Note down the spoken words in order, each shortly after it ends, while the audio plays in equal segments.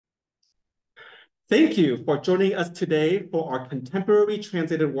Thank you for joining us today for our Contemporary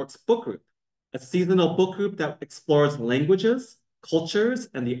Translated Works book group, a seasonal book group that explores languages, cultures,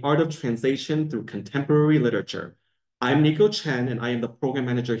 and the art of translation through contemporary literature. I'm Nico Chen, and I am the program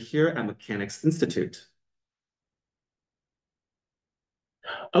manager here at Mechanics Institute.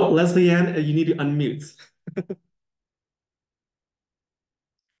 Oh, Leslie Ann, you need to unmute.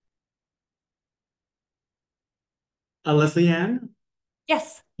 Leslie Ann,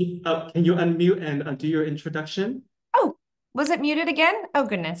 Yes. can you unmute and do your introduction? Oh, was it muted again? Oh,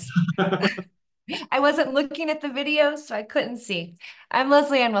 goodness. I wasn't looking at the video, so I couldn't see. I'm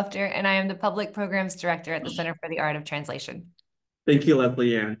Leslie Ann Wifter, and I am the Public Programs Director at the Center for the Art of Translation. Thank you,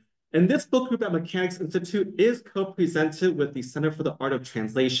 Leslie Ann. And this book group at Mechanics Institute is co-presented with the Center for the Art of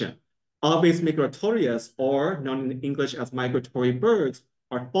Translation. Aves Migratorias, or known in English as Migratory Birds,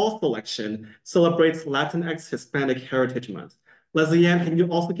 our fall selection, celebrates Latinx Hispanic Heritage Month. Leslie Ann, can you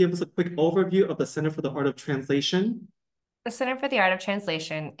also give us a quick overview of the Center for the Art of Translation? The Center for the Art of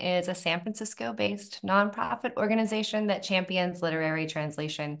Translation is a San Francisco-based nonprofit organization that champions literary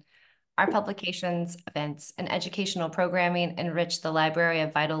translation. Our publications, events, and educational programming enrich the library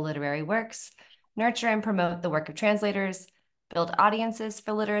of vital literary works, nurture and promote the work of translators, build audiences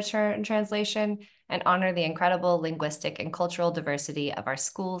for literature and translation, and honor the incredible linguistic and cultural diversity of our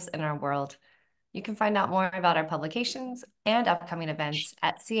schools and our world. You can find out more about our publications and upcoming events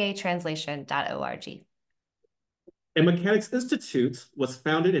at catranslation.org. And Mechanics Institute was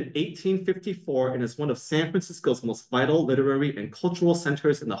founded in 1854 and is one of San Francisco's most vital literary and cultural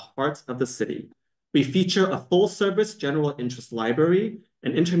centers in the heart of the city. We feature a full-service general interest library,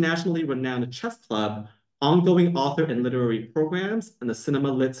 an internationally renowned chess club, ongoing author and literary programs, and the Cinema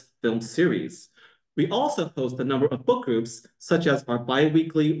Lit film series. We also host a number of book groups, such as our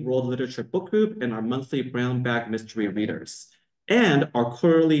bi-weekly World Literature book group and our monthly Brown Bag Mystery Readers, and our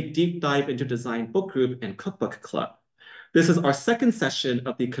quarterly Deep Dive into Design book group and cookbook club. This is our second session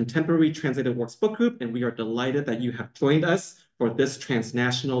of the Contemporary Translated Works book group, and we are delighted that you have joined us for this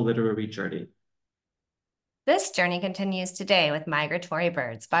transnational literary journey. This journey continues today with Migratory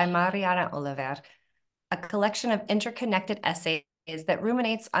Birds by Mariana Oliver, a collection of interconnected essays that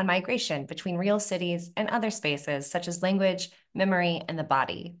ruminates on migration between real cities and other spaces such as language, memory, and the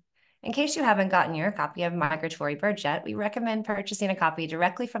body. In case you haven't gotten your copy of Migratory Birds yet, we recommend purchasing a copy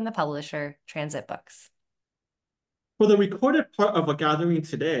directly from the publisher, Transit Books. For the recorded part of our gathering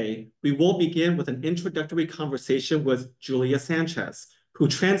today, we will begin with an introductory conversation with Julia Sanches, who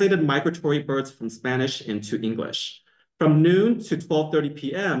translated Migratory Birds from Spanish into English. From noon to 12:30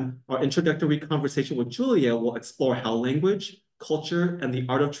 p.m., our introductory conversation with Julia will explore how language, culture, and the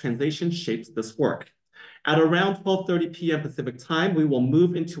art of translation shapes this work. At around 12:30 p.m. Pacific time, we will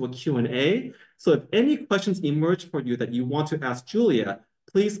move into a Q&A. So if any questions emerge for you that you want to ask Julia,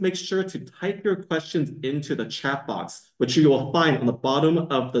 please make sure to type your questions into the chat box, which you will find on the bottom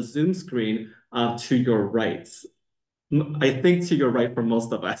of the Zoom screen to your right. I think to your right for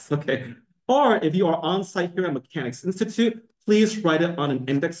most of us, okay? Or if you are on site here at Mechanics Institute, please write it on an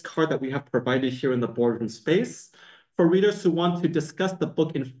index card that we have provided here in the boardroom space. For readers who want to discuss the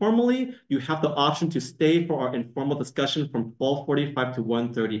book informally, you have the option to stay for our informal discussion from 12:45 to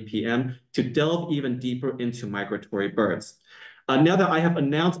 1:30 p.m. to delve even deeper into Migratory Birds. Now that I have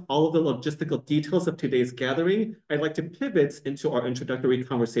announced all of the logistical details of today's gathering, I'd like to pivot into our introductory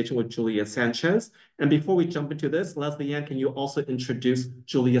conversation with Julia Sanches. And before we jump into this, Leslie Ann, can you also introduce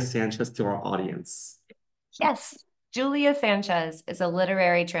Julia Sanches to our audience? Yes, Julia Sanches is a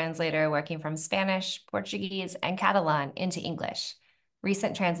literary translator working from Spanish, Portuguese, and Catalan into English.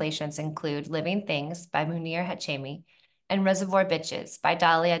 Recent translations include Living Things by Munir Hachemi and Reservoir Bitches by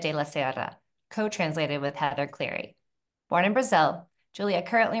Dalia de la Serra, co-translated with Heather Cleary. Born in Brazil, Julia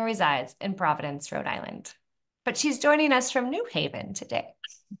currently resides in Providence, Rhode Island. But she's joining us from New Haven today.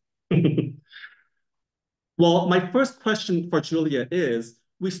 Well, my first question for Julia is,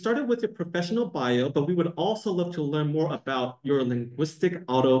 we started with your professional bio, but we would also love to learn more about your linguistic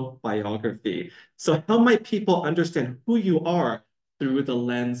autobiography. So how might people understand who you are through the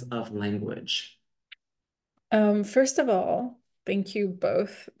lens of language? First of all, thank you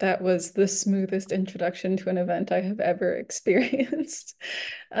both. That was the smoothest introduction to an event I have ever experienced.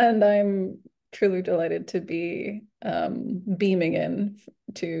 And I'm truly delighted to be beaming in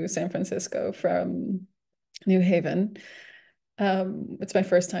to San Francisco from New Haven. It's my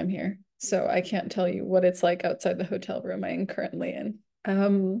first time here, so I can't tell you what it's like outside the hotel room I am currently in.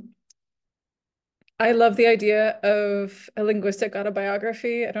 I love the idea of a linguistic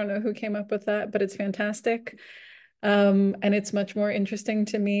autobiography. I don't know who came up with that, but it's fantastic. And it's much more interesting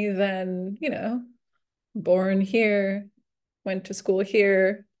to me than, born here, went to school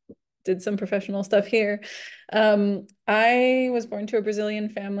here, did some professional stuff here. I was born to a Brazilian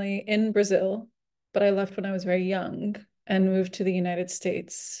family in Brazil, but I left when I was very young and moved to the United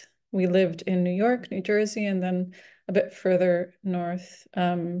States. We lived in New York, New Jersey, and then a bit further north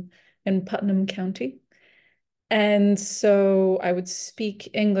in Putnam County. And so I would speak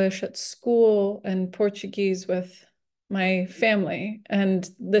English at school and Portuguese with my family. And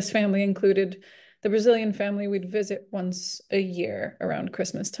this family included the Brazilian family we'd visit once a year around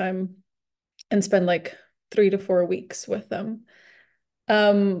Christmas time and spend like 3 to 4 weeks with them.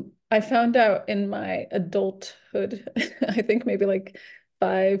 I found out in my adulthood, I think maybe like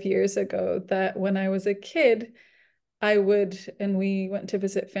 5 years ago, that when I was a kid, I would, and we went to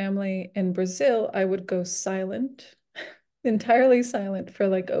visit family in Brazil, I would go silent, entirely silent for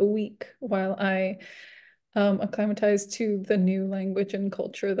like a week while I acclimatized to the new language and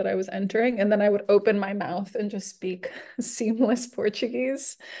culture that I was entering. And then I would open my mouth and just speak seamless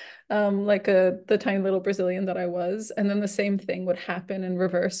Portuguese, like the tiny little Brazilian that I was. And then the same thing would happen in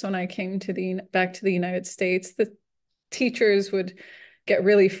reverse when I came back to the United States. The teachers would get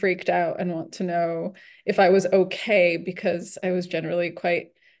really freaked out and want to know if I was okay because I was generally quite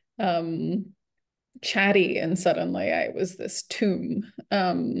chatty, and suddenly I was this tomb.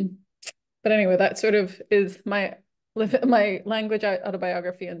 But anyway, that sort of is my language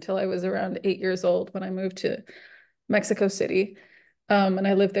autobiography until I was around 8 years old when I moved to Mexico City. And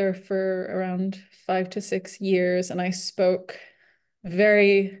I lived there for around 5 to 6 years, and I spoke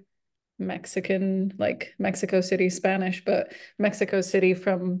very Mexican, like Mexico City Spanish, but Mexico City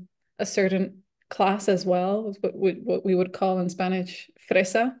from a certain class as well, what we would call in Spanish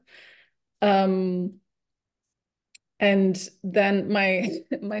fresa. And then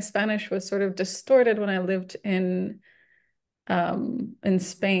my Spanish was sort of distorted when I lived in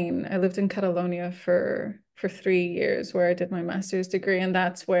Spain. I lived in Catalonia for 3 years where I did my master's degree, and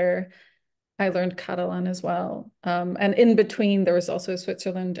that's where I learned Catalan as well. And in between, there was also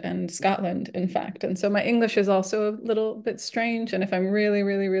Switzerland and Scotland, in fact. And so my English is also a little bit strange. And if I'm really,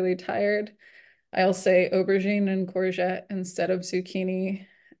 really, really tired, I'll say aubergine and courgette instead of zucchini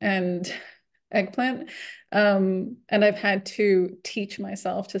and eggplant. And I've had to teach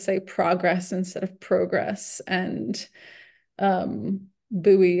myself to say progress instead of progress, and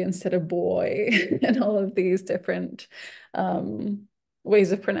buoy instead of boy, and all of these different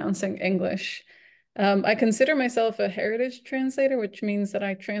ways of pronouncing English. I consider myself a heritage translator, which means that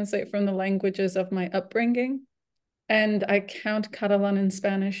I translate from the languages of my upbringing. And I count Catalan and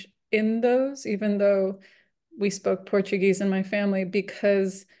Spanish in those, even though we spoke Portuguese in my family,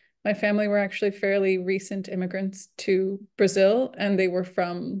 because my family were actually fairly recent immigrants to Brazil, and they were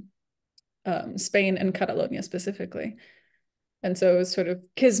from Spain and Catalonia specifically. And so it was sort of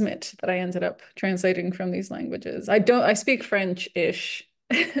kismet that I ended up translating from these languages. I speak French-ish,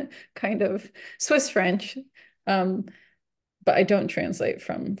 kind of Swiss French, but I don't translate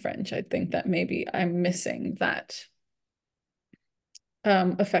from French. I think that maybe I'm missing that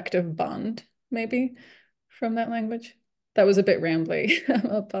effective bond, maybe, from that language. That was a bit rambly.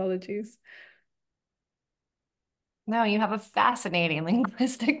 Apologies. No, you have a fascinating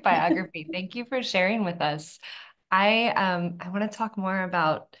linguistic biography. Thank you for sharing with us. I want to talk more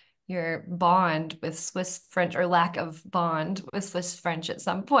about your bond with Swiss French, or lack of bond with Swiss French at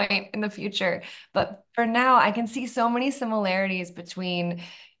some point in the future. But for now, I can see so many similarities between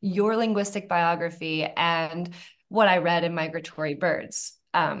your linguistic biography and what I read in Migratory Birds.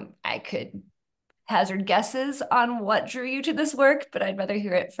 I could hazard guesses on what drew you to this work, but I'd rather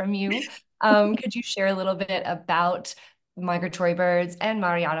hear it from you. Could you share a little bit about Migratory Birds and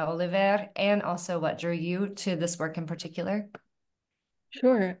Mariana Oliver, and also what drew you to this work in particular?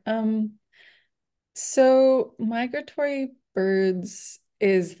 Sure. So Migratory Birds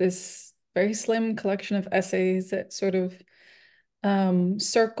is this very slim collection of essays that sort of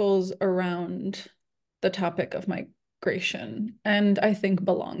circles around the topic of migration, and I think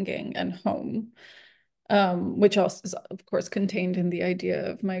belonging and home, which also is, of course, contained in the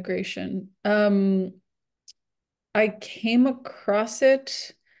idea of migration. I came across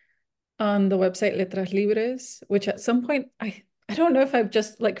it on the website Letras Libres, which at some point, I don't know if I've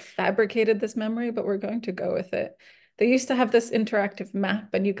just like fabricated this memory, but we're going to go with it. They used to have this interactive map,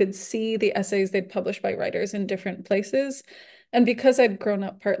 and you could see the essays they'd published by writers in different places. And because I'd grown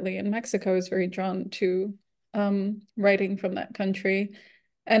up partly in Mexico, I was very drawn to writing from that country.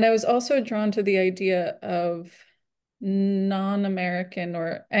 And I was also drawn to the idea of non-American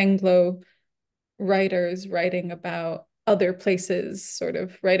or Anglo writers writing about other places, sort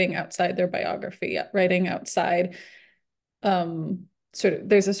of writing outside their biography, writing outside sort of,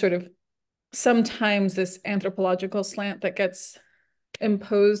 there's a sort of sometimes this anthropological slant that gets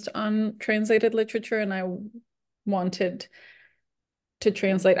imposed on translated literature, and I wanted to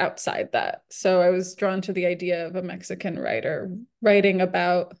translate outside that. So I was drawn to the idea of a Mexican writer writing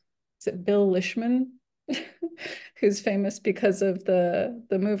about, is it Bill Lishman? Who's famous because of the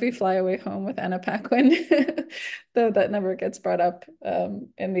movie Fly Away Home with Anna Paquin, though that never gets brought up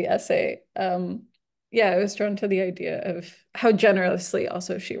in the essay. Yeah, I was drawn to the idea of how generously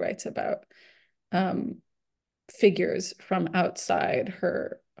also she writes about figures from outside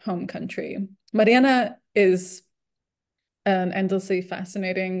her home country. Mariana is an endlessly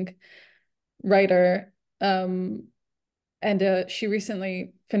fascinating writer. And she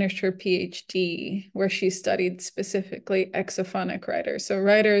recently finished her PhD, where she studied specifically exophonic writers. So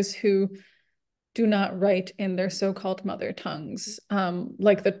writers who do not write in their so-called mother tongues,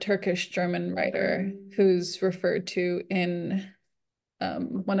 like the Turkish German writer who's referred to in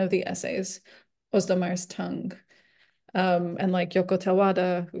one of the essays, Ozdamar's tongue. And like Yoko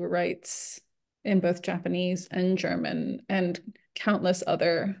Tawada, who writes in both Japanese and German, and countless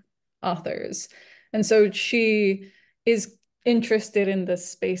other authors. And so she is interested in the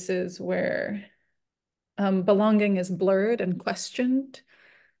spaces where belonging is blurred and questioned.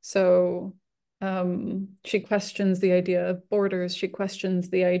 So she questions the idea of borders. She questions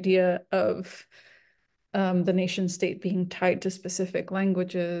the idea of the nation state being tied to specific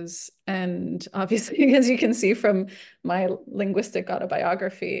languages. And obviously, as you can see from my linguistic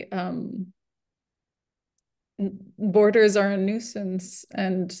autobiography, borders are a nuisance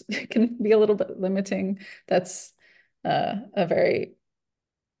and can be a little bit limiting. That's a very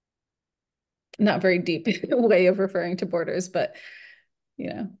not very deep way of referring to borders, but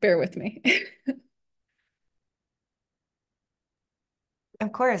bear with me.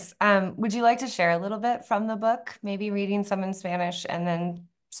 Of course. Would you like to share a little bit from the book, maybe reading some in Spanish and then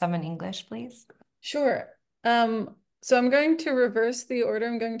some in English, please? Sure. So I'm going to reverse the order.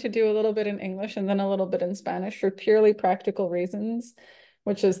 I'm going to do a little bit in English and then a little bit in Spanish for purely practical reasons,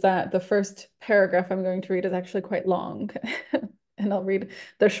 which is that the first paragraph I'm going to read is actually quite long, and I'll read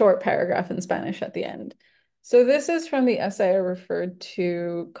the short paragraph in Spanish at the end. So this is from the essay I referred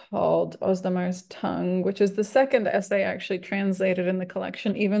to called Ozdamar's Tongue, which is the second essay actually translated in the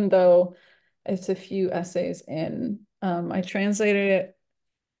collection, even though it's a few essays in. I translated it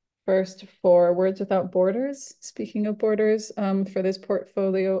first for Words Without Borders, speaking of borders, for this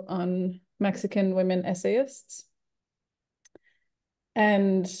portfolio on Mexican women essayists.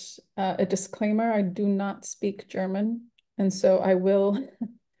 And a disclaimer, I do not speak German, and so I will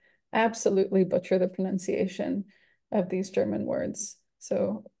absolutely butcher the pronunciation of these German words.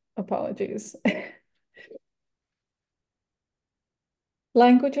 So apologies.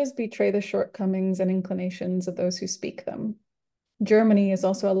 Languages betray the shortcomings and inclinations of those who speak them. Germany is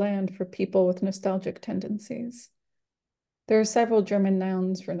also a land for people with nostalgic tendencies. There are several German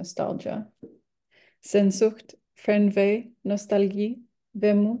nouns for nostalgia: Sehnsucht, Fernweh, Nostalgie,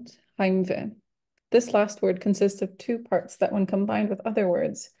 Wehmut, Heimweh. This last word consists of two parts that, when combined with other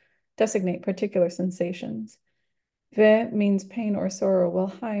words, designate particular sensations. Weh means pain or sorrow, while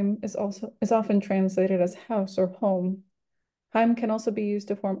Heim is often translated as house or home. Heim can also be used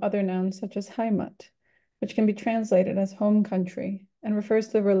to form other nouns such as Heimat, which can be translated as home country and refers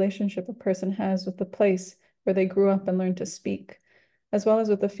to the relationship a person has with the place where they grew up and learned to speak, as well as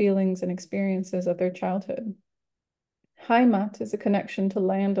with the feelings and experiences of their childhood. Heimat is a connection to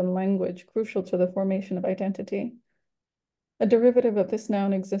land and language crucial to the formation of identity. A derivative of this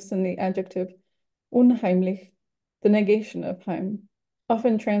noun exists in the adjective unheimlich, the negation of Heim,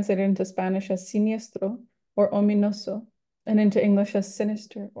 often translated into Spanish as siniestro or ominoso, and into English as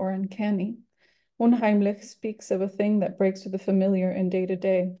sinister or uncanny. Unheimlich speaks of a thing that breaks with the familiar in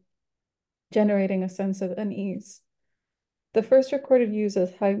day-to-day, generating a sense of unease. The first recorded use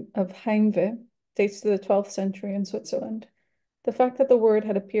of Heimweh dates to the 12th century in Switzerland. The fact that the word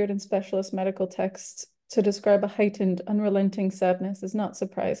had appeared in specialist medical texts to describe a heightened, unrelenting sadness is not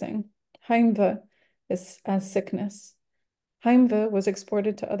surprising. Heimweh is as sickness. Heimweh was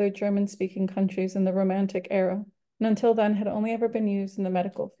exported to other German-speaking countries in the Romantic era, and until then had only ever been used in the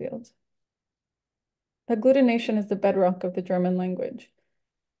medical field. Agglutination is the bedrock of the German language.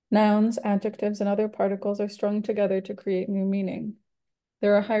 Nouns, adjectives, and other particles are strung together to create new meaning.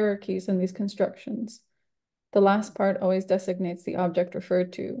 There are hierarchies in these constructions. The last part always designates the object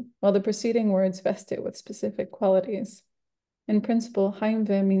referred to, while the preceding words vest it with specific qualities. In principle,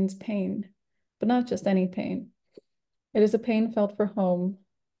 Heimweh means pain, but not just any pain. It is a pain felt for home,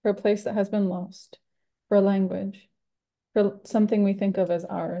 for a place that has been lost, for a language, for something we think of as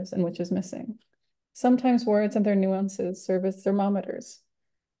ours and which is missing. Sometimes words and their nuances serve as thermometers.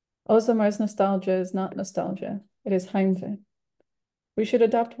 Ozdamar's nostalgia is not nostalgia, it is Heimweh. We should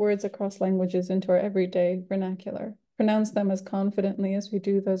adopt words across languages into our everyday vernacular, pronounce them as confidently as we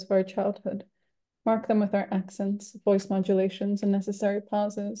do those of our childhood, mark them with our accents, voice modulations, and necessary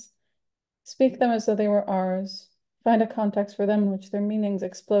pauses, speak them as though they were ours, find a context for them in which their meanings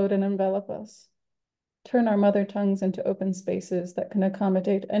explode and envelop us, turn our mother tongues into open spaces that can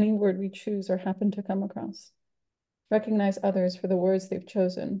accommodate any word we choose or happen to come across, recognize others for the words they've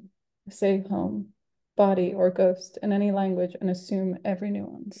chosen, say home, body, or ghost in any language and assume every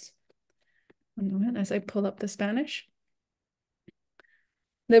nuance. One moment as I pull up the Spanish.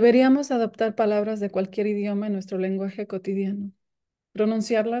 Deberíamos adoptar palabras de cualquier idioma en nuestro lenguaje cotidiano,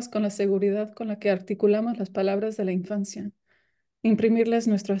 pronunciarlas con la seguridad con la que articulamos las palabras de la infancia, imprimirles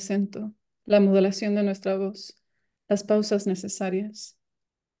nuestro acento, la modulación de nuestra voz, las pausas necesarias,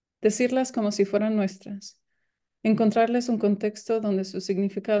 decirlas como si fueran nuestras, encontrarles un contexto donde su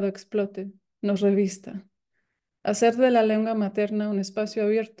significado explote, nos revista, hacer de la lengua materna un espacio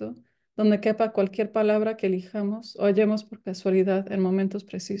abierto donde quepa cualquier palabra que elijamos o hallemos por casualidad en momentos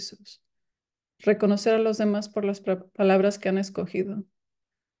precisos, reconocer a los demás por las palabras que han escogido,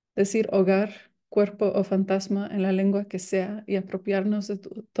 decir hogar, cuerpo o fantasma en la lengua que sea y apropiarnos de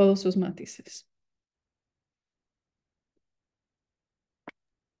todos sus matices.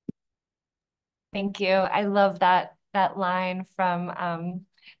 Thank you. I love that line from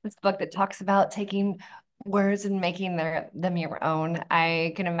this book that talks about taking words and making them your own.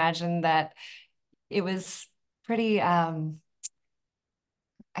 I can imagine that it was pretty, I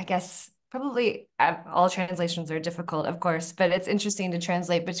guess, probably all translations are difficult, of course, but it's interesting to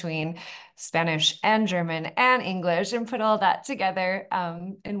translate between Spanish and German and English and put all that together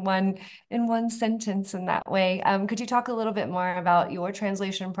in one sentence in that way. Could you talk a little bit more about your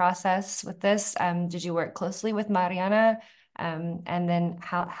translation process with this? Did you work closely with Mariana? And then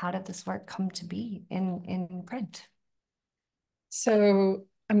how did this work come to be in print? So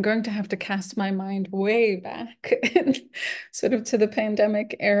I'm going to have to cast my mind way back, sort of to the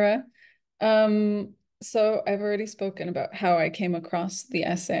pandemic era. So I've already spoken about how I came across the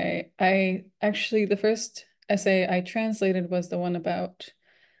essay. The first essay I translated was the one about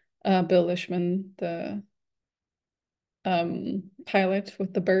Bill Lishman, the pilot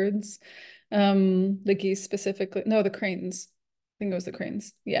with the birds, the geese specifically. No, the cranes. I think it was the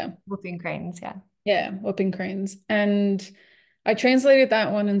cranes. Yeah. Whooping cranes, yeah. Yeah, whooping cranes. And I translated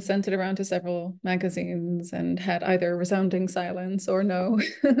that one and sent it around to several magazines and had either resounding silence or no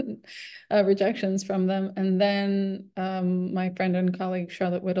rejections from them. And then my friend and colleague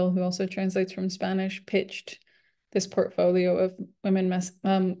Charlotte Whittle, who also translates from Spanish, pitched this portfolio of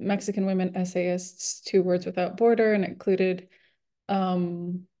Mexican women essayists to Words Without Border, and it included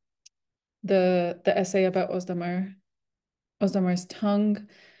the essay about Osdamar's tongue,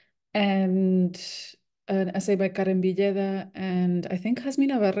 and an essay by Karen Villeda, and I think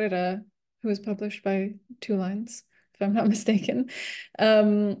Jasmina Barrera, who was published by Two Lines, if I'm not mistaken.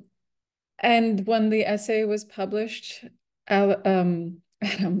 And when the essay was published, Adam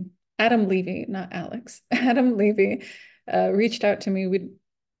Levy, not Alex, Adam Levy reached out to me. We'd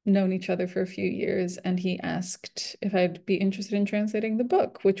known each other for a few years, and he asked if I'd be interested in translating the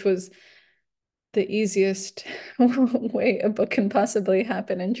book, which was the easiest way a book can possibly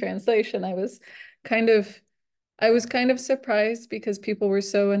happen in translation. I was kind of surprised because people were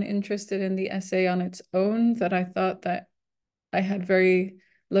so uninterested in the essay on its own that I thought that I had very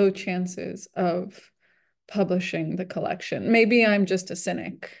low chances of publishing the collection. Maybe I'm just a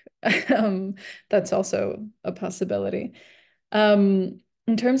cynic. That's also a possibility. In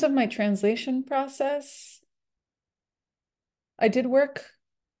terms of my translation process, I did work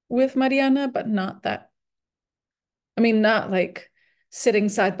with Mariana, but not like sitting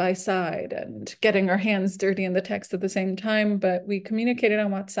side by side and getting our hands dirty in the text at the same time, but we communicated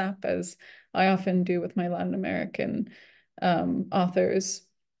on WhatsApp, as I often do with my Latin American authors.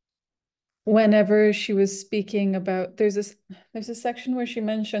 Whenever she was speaking about, there's a section where she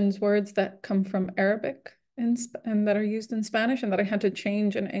mentions words that come from Arabic and that are used in Spanish, and that I had to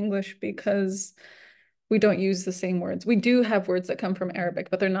change in English because we don't use the same words. We do have words that come from Arabic,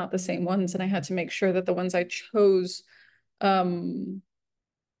 but they're not the same ones. And I had to make sure that the ones I chose,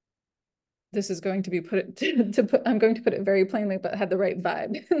 this is going to be I'm going to put it very plainly, but had the right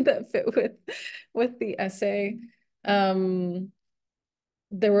vibe that fit with the essay.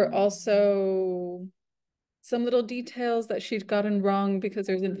 There were also some little details that she'd gotten wrong because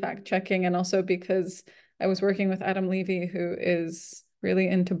there's in fact checking, and also because I was working with Adam Levy, who is really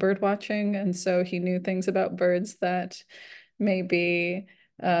into bird watching, and so he knew things about birds that maybe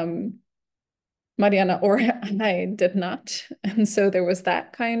Mariana or I did not, and so there was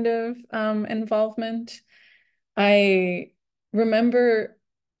that kind of involvement. I remember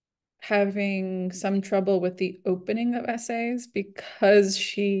having some trouble with the opening of essays because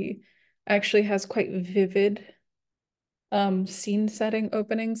she actually has quite vivid scene setting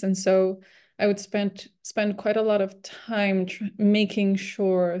openings. And so I would spend quite a lot of time making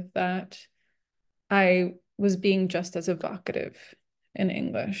sure that I was being just as evocative in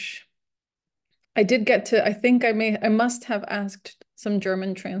English. I did get to, I think I must have asked some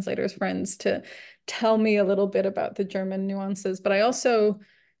German translators friends to tell me a little bit about the German nuances, but I also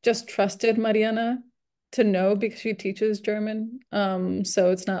just trusted Mariana to know because she teaches German.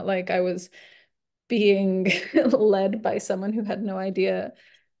 So it's not like I was being led by someone who had no idea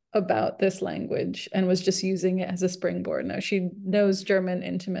about this language and was just using it as a springboard. No, she knows German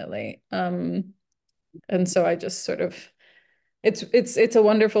intimately. And so I just sort of, it's a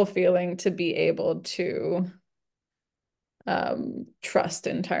wonderful feeling to be able to trust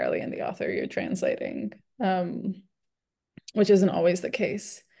entirely in the author you're translating, which isn't always the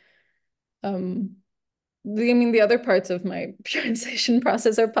case. The other parts of my translation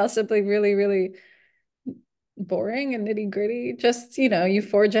process are possibly really, really boring and nitty gritty. Just, you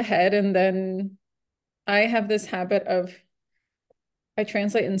forge ahead, and then I have this habit of, I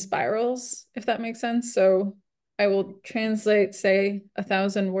translate in spirals, if that makes sense. So I will translate, say,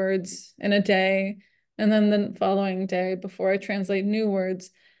 1,000 words in a day, and then the following day, before I translate new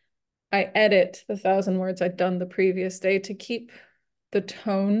words, I edit the 1,000 words I'd done the previous day to keep the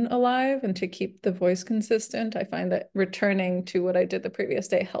tone alive and to keep the voice consistent. I find that returning to what I did the previous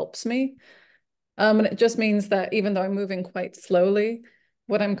day helps me. And it just means that even though I'm moving quite slowly,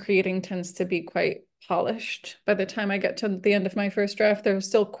 what I'm creating tends to be quite polished. By the time I get to the end of my first draft, there are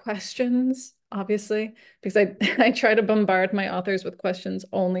still questions, obviously, because I try to bombard my authors with questions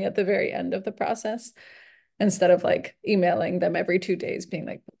only at the very end of the process, instead of like emailing them every 2 days being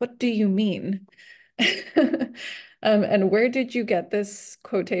like, what do you mean? And where did you get this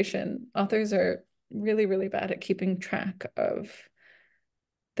quotation? Authors are really, really bad at keeping track of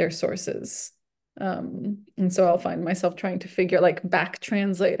their sources. And so I'll find myself trying to figure, like, back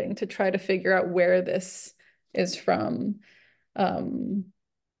translating to try to figure out where this is from. But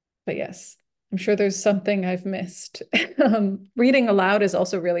yes, I'm sure there's something I've missed. Reading aloud is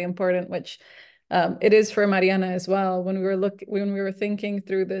also really important, which it is for Mariana as well. When we were thinking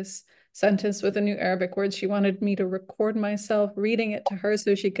through this sentence with a new Arabic word, she wanted me to record myself reading it to her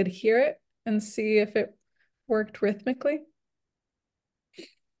so she could hear it and see if it worked rhythmically.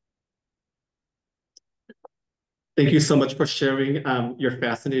 Thank you so much for sharing your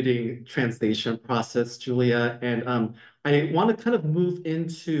fascinating translation process, Julia. And I want to kind of move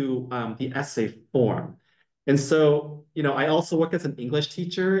into the essay form. And so, I also work as an English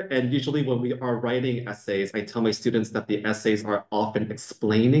teacher, and usually when we are writing essays, I tell my students that the essays are often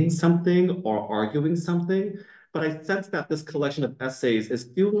explaining something or arguing something. But I sense that this collection of essays is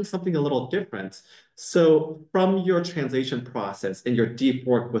doing something a little different. So from your translation process and your deep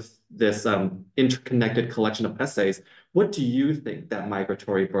work with this interconnected collection of essays, what do you think that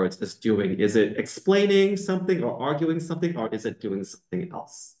Migratory Birds is doing? Is it explaining something or arguing something, or is it doing something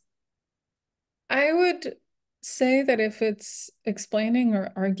else? I would say that if it's explaining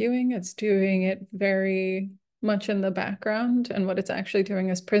or arguing, it's doing it very much in the background. And what it's actually doing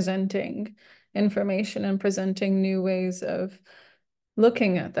is presenting information and presenting new ways of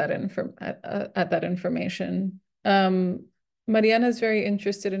looking at that information. Mariana is very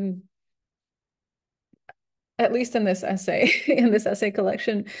interested in, at least in this essay, in this essay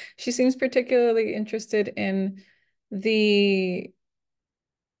collection, she seems particularly interested in the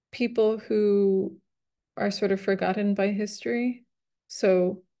people who are sort of forgotten by history.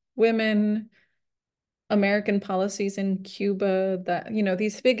 So women, American policies in Cuba, that,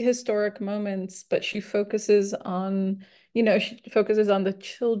 these big historic moments, but she focuses on, the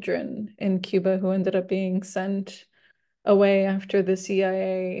children in Cuba who ended up being sent away after the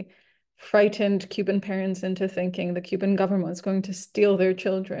CIA frightened Cuban parents into thinking the Cuban government was going to steal their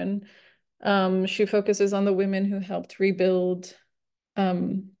children. She focuses on the women who helped rebuild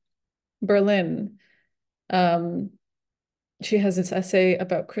Berlin. She has this essay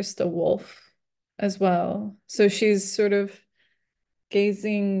about Krista Wolf as well. So she's sort of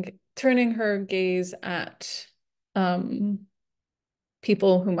turning her gaze at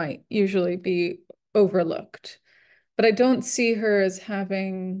people who might usually be overlooked. But I don't see her as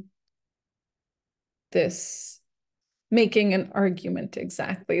having this making an argument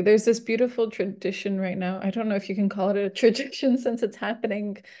exactly. There's this beautiful tradition right now. I don't know if you can call it a tradition since it's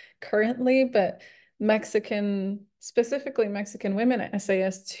happening currently, but specifically Mexican women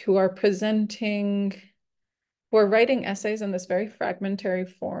essayists who are writing essays in this very fragmentary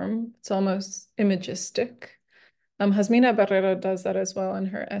form. It's almost imagistic. Jasmina Barrero does that as well in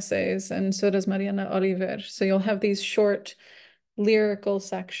her essays, and so does Mariana Oliver. So you'll have these short lyrical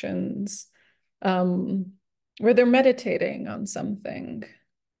sections where they're meditating on something.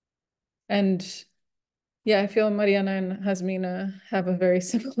 And yeah, I feel Mariana and Jasmina have a very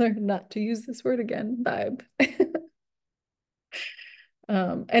similar, not to use this word again, vibe.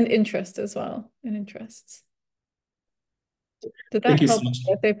 And interest as well, and interests. Did that Thank you so help much.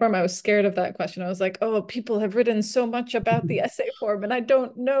 the essay form? I was scared of that question. I was like, oh, people have written so much about the essay form, and I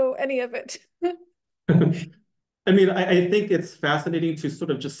don't know any of it. I mean, I think it's fascinating to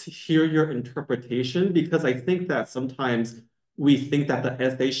sort of just hear your interpretation because I think that sometimes we think that the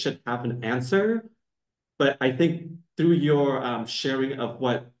essay should have an answer, but I think through your sharing of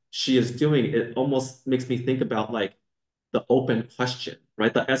what she is doing, it almost makes me think about like the open question,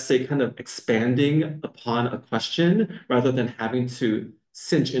 right? The essay kind of expanding upon a question rather than having to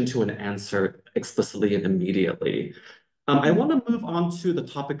cinch into an answer explicitly and immediately. I want to move on to the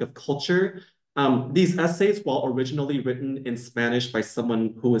topic of culture. These essays, while originally written in Spanish by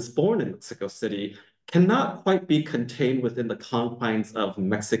someone who was born in Mexico City, cannot quite be contained within the confines of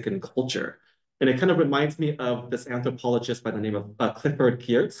Mexican culture. And it kind of reminds me of this anthropologist by the name of Clifford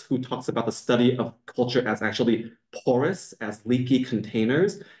Geertz, who talks about the study of culture as actually porous, as leaky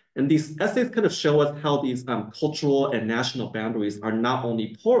containers. And these essays kind of show us how these cultural and national boundaries are not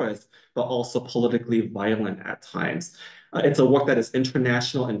only porous, but also politically violent at times. It's a work that is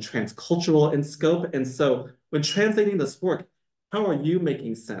international and transcultural in scope. And so when translating this work, how are you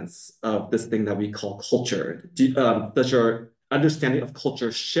making sense of this thing that we call culture? Does your understanding of culture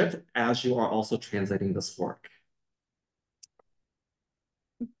shift as you are also translating this work?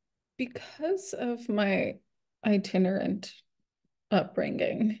 Because of my itinerant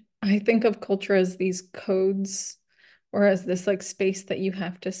upbringing, I think of culture as these codes or as this like space that you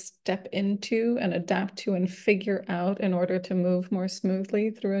have to step into and adapt to and figure out in order to move more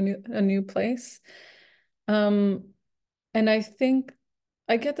smoothly through a new place. And I think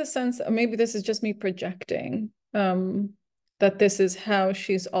I get the sense, maybe this is just me projecting, that this is how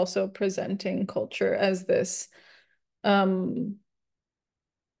she's also presenting culture as this very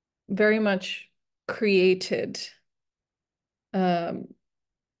much created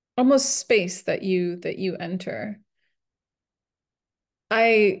almost space that you enter.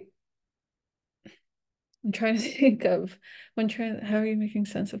 I'm trying to think of how are you making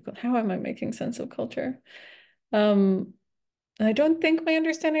sense of how am I making sense of culture? I don't think my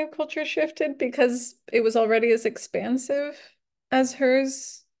understanding of culture shifted because it was already as expansive as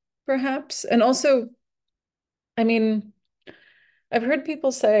hers, perhaps. And also, I mean, I've heard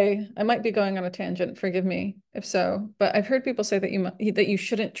people say, I might be going on a tangent, forgive me if so, but I've heard people say that you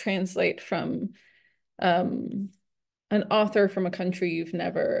shouldn't translate from an author from a country you've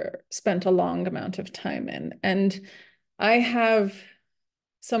never spent a long amount of time in. And I have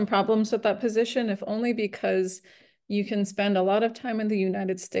some problems with that position, if only because you can spend a lot of time in the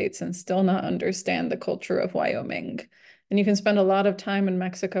United States and still not understand the culture of Wyoming. And you can spend a lot of time in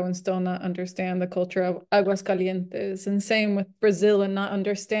Mexico and still not understand the culture of Aguascalientes. And same with Brazil and not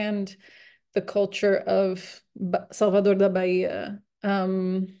understand the culture of Salvador da Bahia.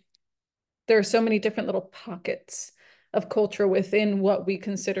 There are so many different little pockets of culture within what we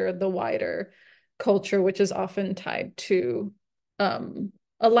consider the wider culture, which is often tied to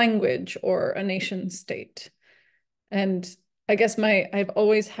a language or a nation state. And I guess I've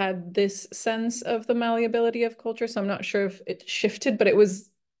always had this sense of the malleability of culture, so I'm not sure if it shifted, but it was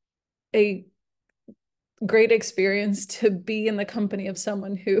a great experience to be in the company of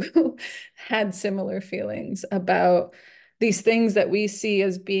someone who had similar feelings about these things that we see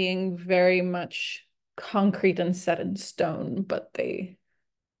as being very much concrete and set in stone, but they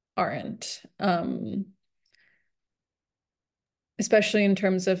aren't. Especially in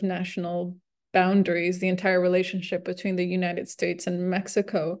terms of national boundaries, the entire relationship between the United States and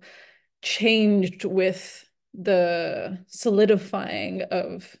Mexico changed with the solidifying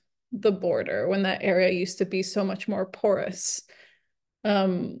of the border when that area used to be so much more porous.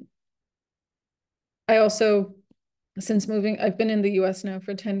 I also, since moving, I've been in the US now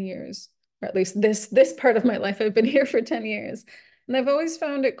for 10 years, or at least this part of my life, I've been here for 10 years. And I've always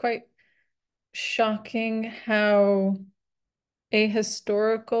found it quite shocking how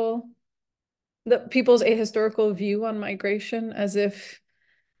people's ahistorical view on migration, as if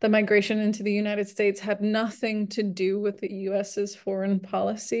the migration into the United States had nothing to do with the US's foreign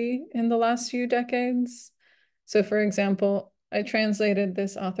policy in the last few decades. So for example, I translated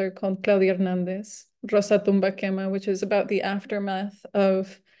this author called Claudia Hernandez, Rosa Tumba Quema, which is about the aftermath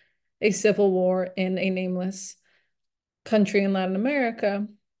of a civil war in a nameless country in Latin America.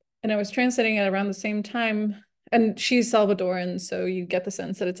 And I was translating it around the same time and she's Salvadoran, so you get the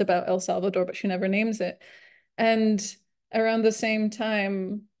sense that it's about El Salvador, but she never names it. And around the same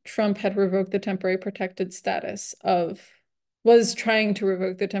time, Trump had revoked the temporary protected status of, was trying to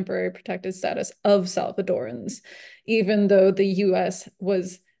revoke the temporary protected status of Salvadorans, even though the US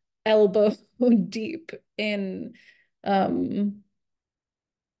was elbow deep um,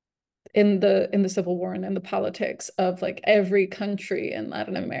 in the Civil War and in the politics of like every country in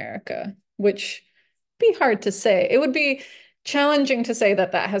Latin America, which be hard to say. It would be challenging to say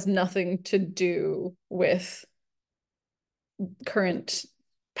that that has nothing to do with current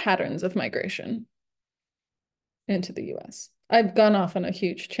patterns of migration into the US. I've gone off on a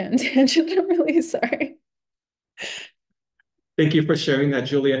huge tangent. I'm really sorry. Thank you for sharing that,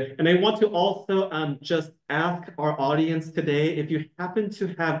 Julia. And I want to also just ask our audience today, if you happen to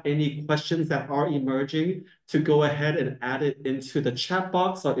have any questions that are emerging, to go ahead and add it into the chat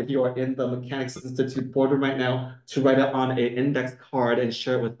box, or if you are in the Mechanics Institute boardroom right now, to write it on an index card and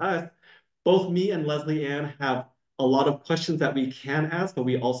share it with us. Both me and Leslie Ann have a lot of questions that we can ask, but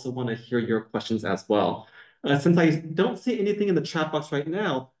we also want to hear your questions as well. Since I don't see anything in the chat box right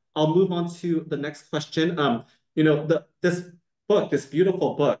now, I'll move on to the next question. This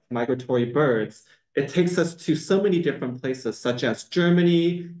beautiful book, Migratory Birds, it takes us to so many different places, such as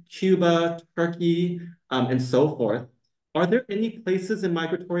Germany, Cuba, Turkey, and so forth. Are there any places in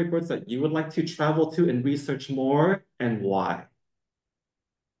Migratory Birds that you would like to travel to and research more, and why?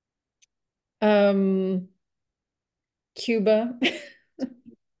 Cuba.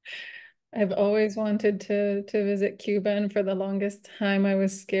 I've always wanted to visit Cuba, and for the longest time I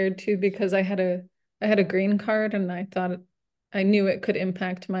was scared too because I had a green card and I thought I knew it could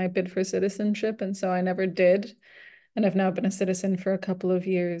impact my bid for citizenship, and so I never did. And I've now been a citizen for a couple of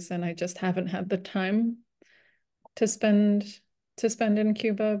years, and I just haven't had the time to spend in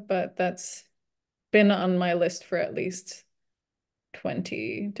Cuba, but that's been on my list for at least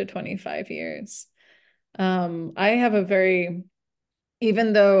 20 to 25 years. I have a very,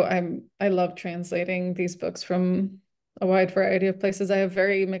 even though I love translating these books from a wide variety of places, I have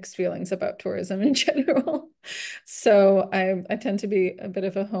very mixed feelings about tourism in general. So I tend to be a bit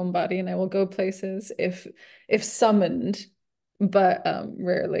of a homebody, and I will go places if summoned, but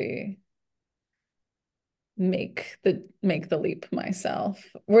rarely make the leap myself.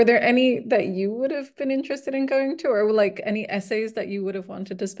 Were there any that you would have been interested in going to, or like any essays that you would have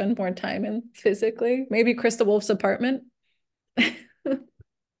wanted to spend more time in physically? Maybe Krista Wolf's apartment?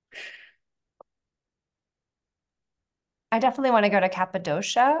 I definitely want to go to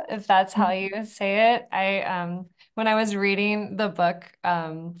Cappadocia, if that's how you say it. When I was reading the book,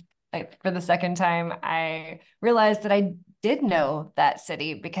 like for the second time, I realized that I did know that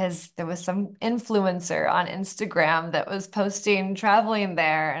city because there was some influencer on Instagram that was posting traveling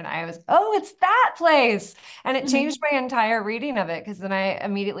there, and I was, oh, it's that place. And it changed my entire reading of it because then I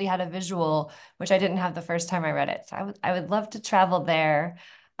immediately had a visual, which I didn't have the first time I read it. So I would love to travel there.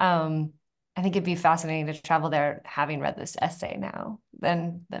 I think it'd be fascinating to travel there having read this essay now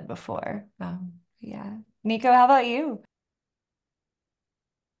than before. Yeah. Nico, how about you?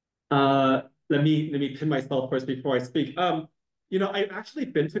 Let me pin myself first before I speak. I've actually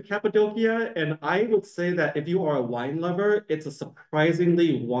been to Cappadocia, and I would say that if you are a wine lover, it's a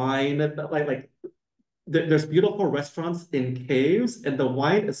surprisingly wine like there's beautiful restaurants in caves, and the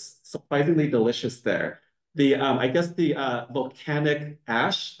wine is surprisingly delicious there. I guess the volcanic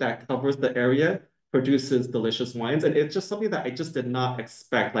ash that covers the area produces delicious wines, and it's just something that I just did not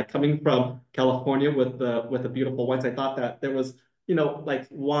expect. Like coming from California with the beautiful wines, I thought that there was, like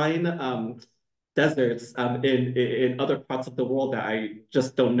wine deserts in other parts of the world that I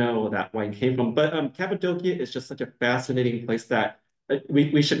just don't know that wine came from. But Cappadocia is just such a fascinating place that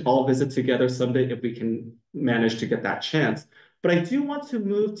we should all visit together someday if we can manage to get that chance. But I do want to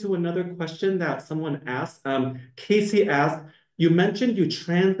move to another question that someone asked. Casey asked, you mentioned you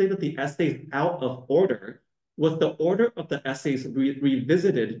translated the essays out of order. Was the order of the essays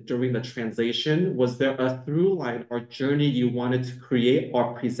revisited during the translation? Was there a through line or journey you wanted to create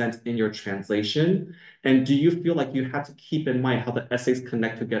or present in your translation? And do you feel like you had to keep in mind how the essays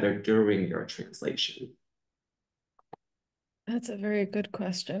connect together during your translation? That's a very good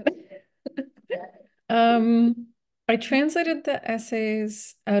question. Um, I translated the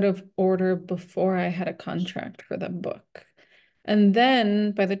essays out of order before I had a contract for the book. And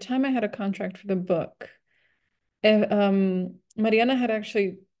then by the time I had a contract for the book, Mariana had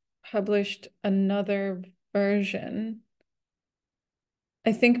actually published another version.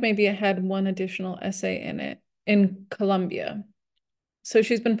 I think maybe it had one additional essay in it in Colombia. So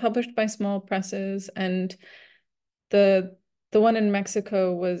she's been published by small presses, and the one in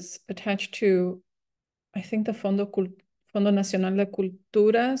Mexico was attached to I think the Fondo Nacional de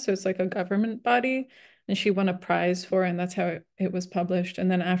Cultura, so it's like a government body, and she won a prize for it, and that's how it was published. And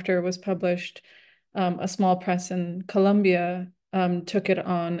then after it was published, a small press in Colombia took it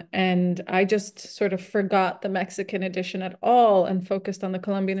on, and I just sort of forgot the Mexican edition at all and focused on the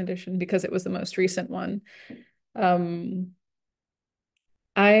Colombian edition because it was the most recent one. I'm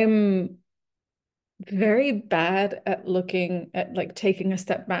very bad at looking at, like, taking a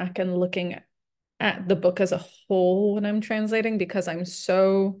step back and looking at the book as a whole when I'm translating, because I'm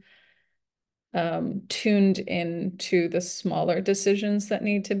so tuned in to the smaller decisions that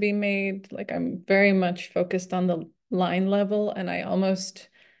need to be made. Like, I'm very much focused on the line level, and I almost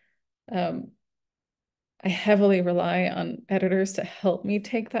I heavily rely on editors to help me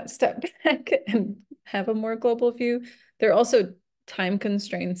take that step back and have a more global view. There are also time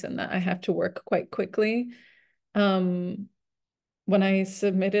constraints in that I have to work quite quickly. When I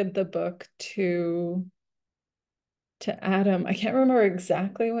submitted the book to Adam, I can't remember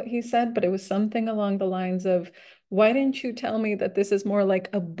exactly what he said, but it was something along the lines of, why didn't you tell me that this is more like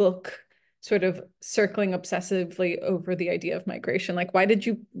a book sort of circling obsessively over the idea of migration? Like, why did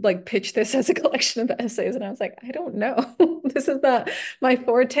you like pitch this as a collection of essays? And I was like, I don't know. This is not, my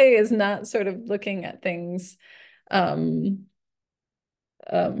forte is not sort of looking at things from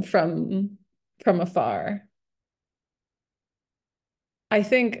afar. I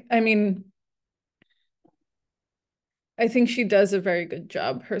think she does a very good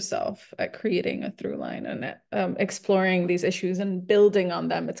job herself at creating a through line and at exploring these issues and building on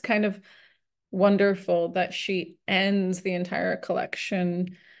them. It's kind of wonderful that she ends the entire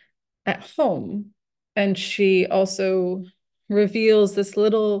collection at home, and she also reveals this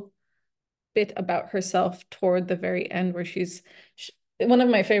little bit about herself toward the very end, where one of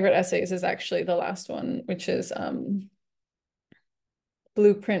my favorite essays is actually the last one, which is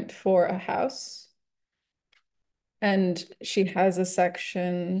Blueprint for a House. And she has a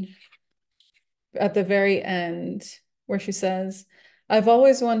section at the very end where she says, I've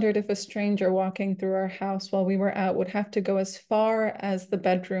always wondered if a stranger walking through our house while we were out would have to go as far as the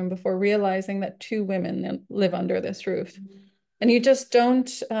bedroom before realizing that two women live under this roof. And you just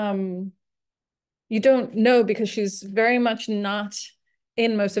you don't know, because she's very much not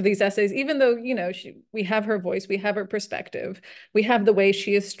in most of these essays, even though, you know, we have her voice, we have her perspective, we have the way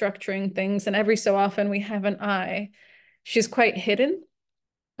she is structuring things, and every so often we have an eye. She's quite hidden.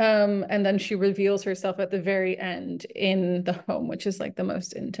 And then she reveals herself at the very end in the home, which is like the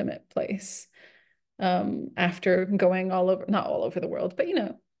most intimate place. After going all over, not all over the world, but, you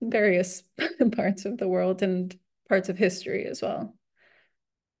know, various parts of the world and parts of history as well.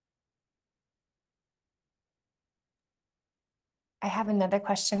 I have another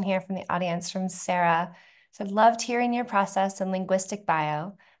question here from the audience from Sarah. So loved hearing your process and linguistic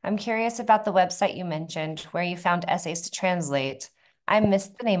bio. I'm curious about the website you mentioned where you found essays to translate. I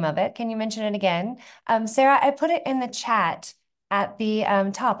missed the name of it. Can you mention it again? Sarah, I put it in the chat at the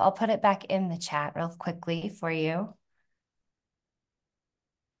top. I'll put it back in the chat real quickly for you.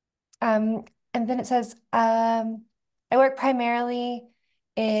 And then it says, I work primarily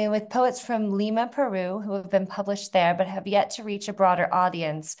with poets from Lima, Peru, who have been published there, but have yet to reach a broader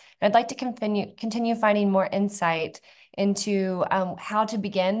audience. And I'd like to continue finding more insight into how to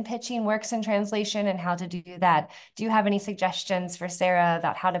begin pitching works in translation and how to do that. Do you have any suggestions for Sarah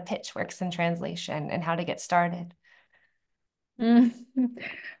about how to pitch works in translation and how to get started? With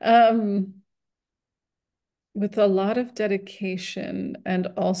a lot of dedication, and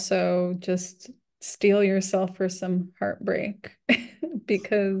also just steel yourself for some heartbreak,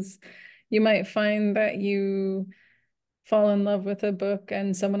 because you might find that you fall in love with a book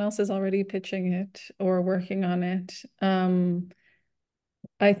and someone else is already pitching it or working on it.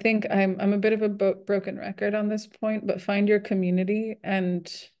 I think I'm a bit of a broken record on this point, but find your community and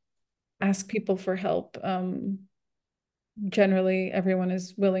ask people for help. Generally, everyone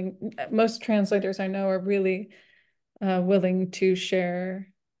is willing. Most translators I know are really willing to share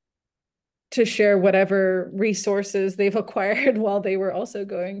whatever resources they've acquired while they were also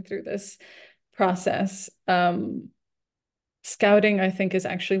going through this process. Scouting, I think, is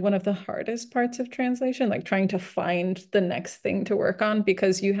actually one of the hardest parts of translation, like trying to find the next thing to work on,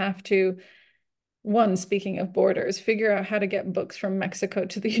 because you have to, one, speaking of borders, figure out how to get books from Mexico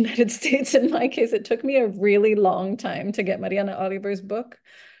to the United States. In my case, it took me a really long time to get Mariana Oliver's book,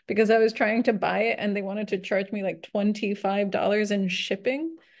 because I was trying to buy it and they wanted to charge me like $25 in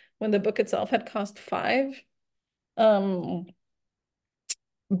shipping when the book itself had cost $5.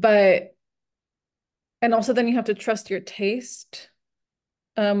 But and also then you have to trust your taste,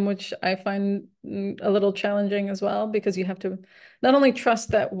 which I find a little challenging as well, because you have to not only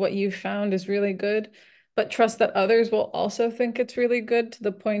trust that what you found is really good, but trust that others will also think it's really good to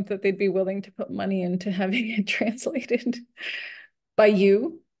the point that they'd be willing to put money into having it translated by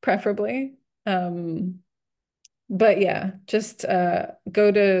you, preferably. But yeah, just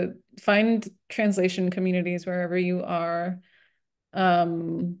go to find translation communities wherever you are.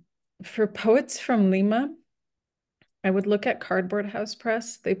 For poets from Lima, I would look at Cardboard House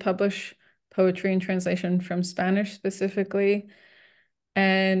Press. They publish poetry and translation from Spanish specifically.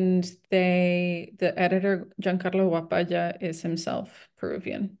 And the editor, Giancarlo Guapaya, is himself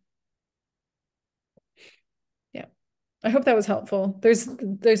Peruvian. Yeah. I hope that was helpful.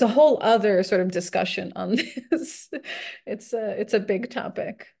 There's a whole other sort of discussion on this. It's a big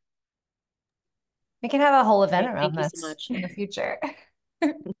topic. We can have a whole event Great. around Thank you this so much. in the future.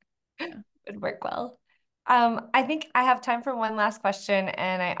 Yeah. Would work well. I think I have time for one last question,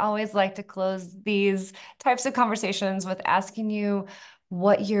 and I always like to close these types of conversations with asking you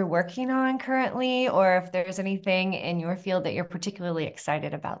what you're working on currently, or if there's anything in your field that you're particularly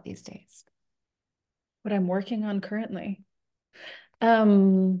excited about these days. What I'm working on currently. I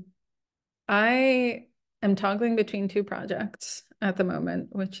am toggling between two projects at the moment,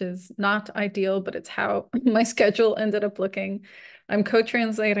 which is not ideal, but it's how my schedule ended up looking. I'm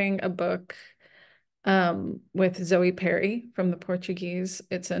co-translating a book with Zoe Perry from the Portuguese.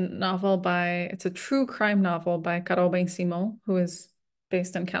 It's a true crime novel by Carol Ben-Simon, who is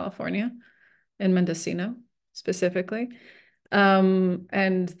based in California, in Mendocino specifically. And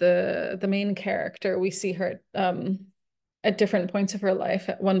the main character, we see her at different points of her life.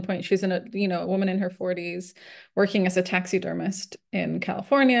 At one point, she's a woman in her 40s working as a taxidermist in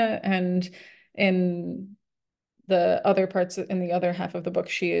California, and in the other half of the book,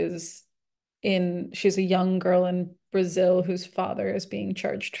 she's a young girl in Brazil whose father is being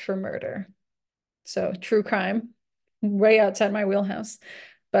charged for murder. So true crime, way outside my wheelhouse,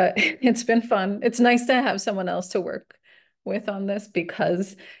 but it's been fun. It's nice to have someone else to work with on this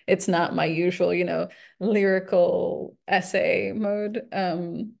because it's not my usual, lyrical essay mode.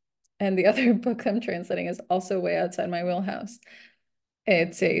 And the other book I'm translating is also way outside my wheelhouse.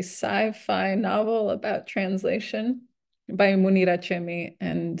 It's a sci-fi novel about translation by Munira Chemi,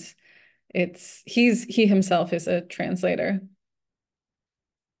 and he himself is a translator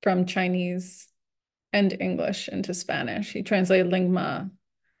from Chinese and English into Spanish. He translated Lingma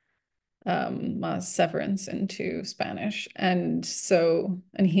Severance into Spanish. And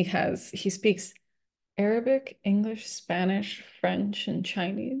he speaks Arabic, English, Spanish, French, and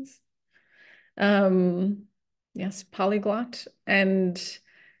Chinese. Yes, polyglot. And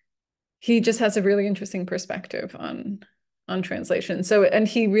he just has a really interesting perspective on translation. And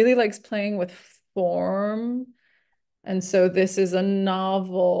he really likes playing with form. And so this is a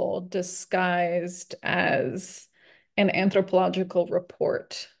novel disguised as an anthropological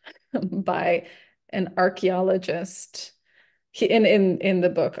report by an archaeologist. In the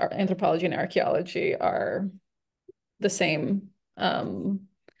book, anthropology and archaeology are the same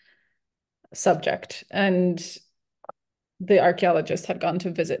subject. And the archaeologist had gone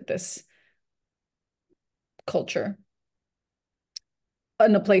to visit this culture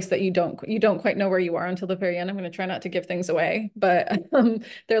in a place that you don't quite know where you are until the very end. I'm going to try not to give things away, but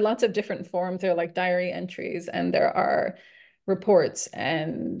there are lots of different forms. There are like diary entries, and there are reports,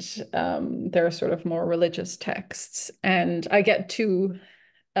 and there are sort of more religious texts. And I get to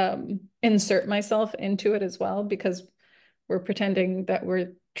insert myself into it as well, because we're pretending that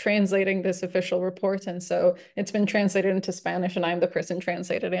we're translating this official report. And so it's been translated into Spanish, and I'm the person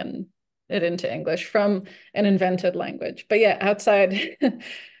translated it into English from an invented language. But yeah, outside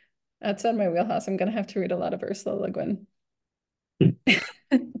my wheelhouse, I'm gonna have to read a lot of Ursula Le Guin.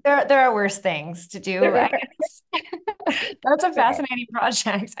 There are worse things to do, I guess. That's a fascinating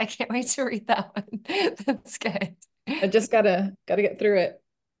project. I can't wait to read that one. That's good. I just gotta get through it.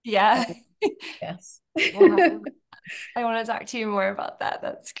 Yeah. Yes. I want to talk to you more about that.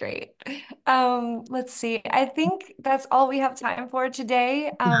 That's great. Let's see. I think that's all we have time for today.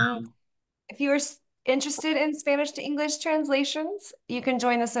 If you are interested in Spanish to English translations, you can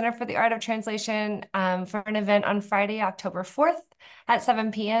join the Center for the Art of Translation for an event on Friday, October 4th at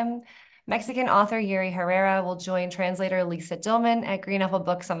 7 p.m. Mexican author Yuri Herrera will join translator Lisa Dillman at Green Apple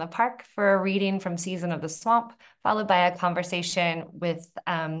Books on the Park for a reading from Season of the Swamp, followed by a conversation with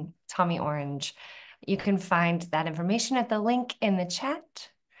Tommy Orange. You can find that information at the link in the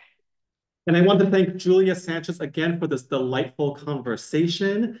chat. And I want to thank Julia Sanches again for this delightful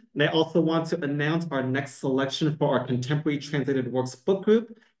conversation. And I also want to announce our next selection for our Contemporary Translated Works book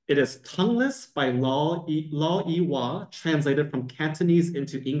group. It is Tongueless by Law Yi-Hwa, translated from Cantonese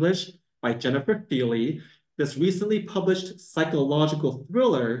into English by Jennifer Feely. This recently published psychological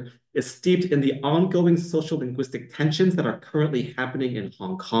thriller is steeped in the ongoing social linguistic tensions that are currently happening in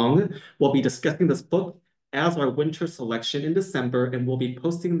Hong Kong. We'll be discussing this book as our winter selection in December, and we'll be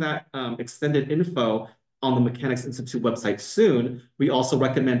posting that extended info on the Mechanics Institute website soon. We also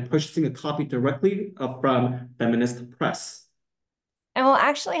recommend purchasing a copy directly from Feminist Press. And we'll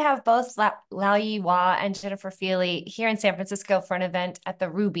actually have both Lao Yi Hua and Jennifer Feely here in San Francisco for an event at the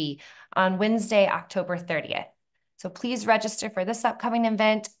Ruby on Wednesday, October 30th. So please register for this upcoming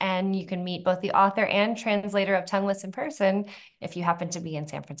event, and you can meet both the author and translator of Tongueless in person if you happen to be in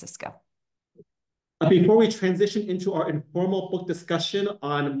San Francisco. Before we transition into our informal book discussion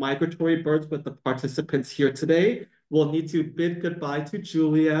on Migratory Birds with the participants here today, we'll need to bid goodbye to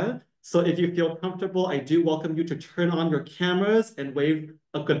Julia. So if you feel comfortable, I do welcome you to turn on your cameras and wave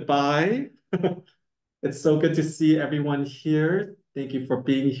a goodbye. It's so good to see everyone here. Thank you for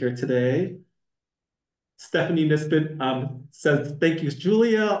being here today. Stephanie Nisbet says, thank you,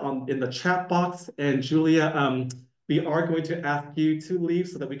 Julia, in the chat box. And Julia, we are going to ask you to leave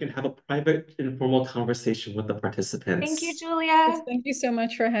so that we can have a private, informal conversation with the participants. Thank you, Julia. Yes, thank you so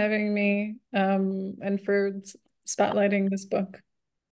much for having me and for spotlighting this book.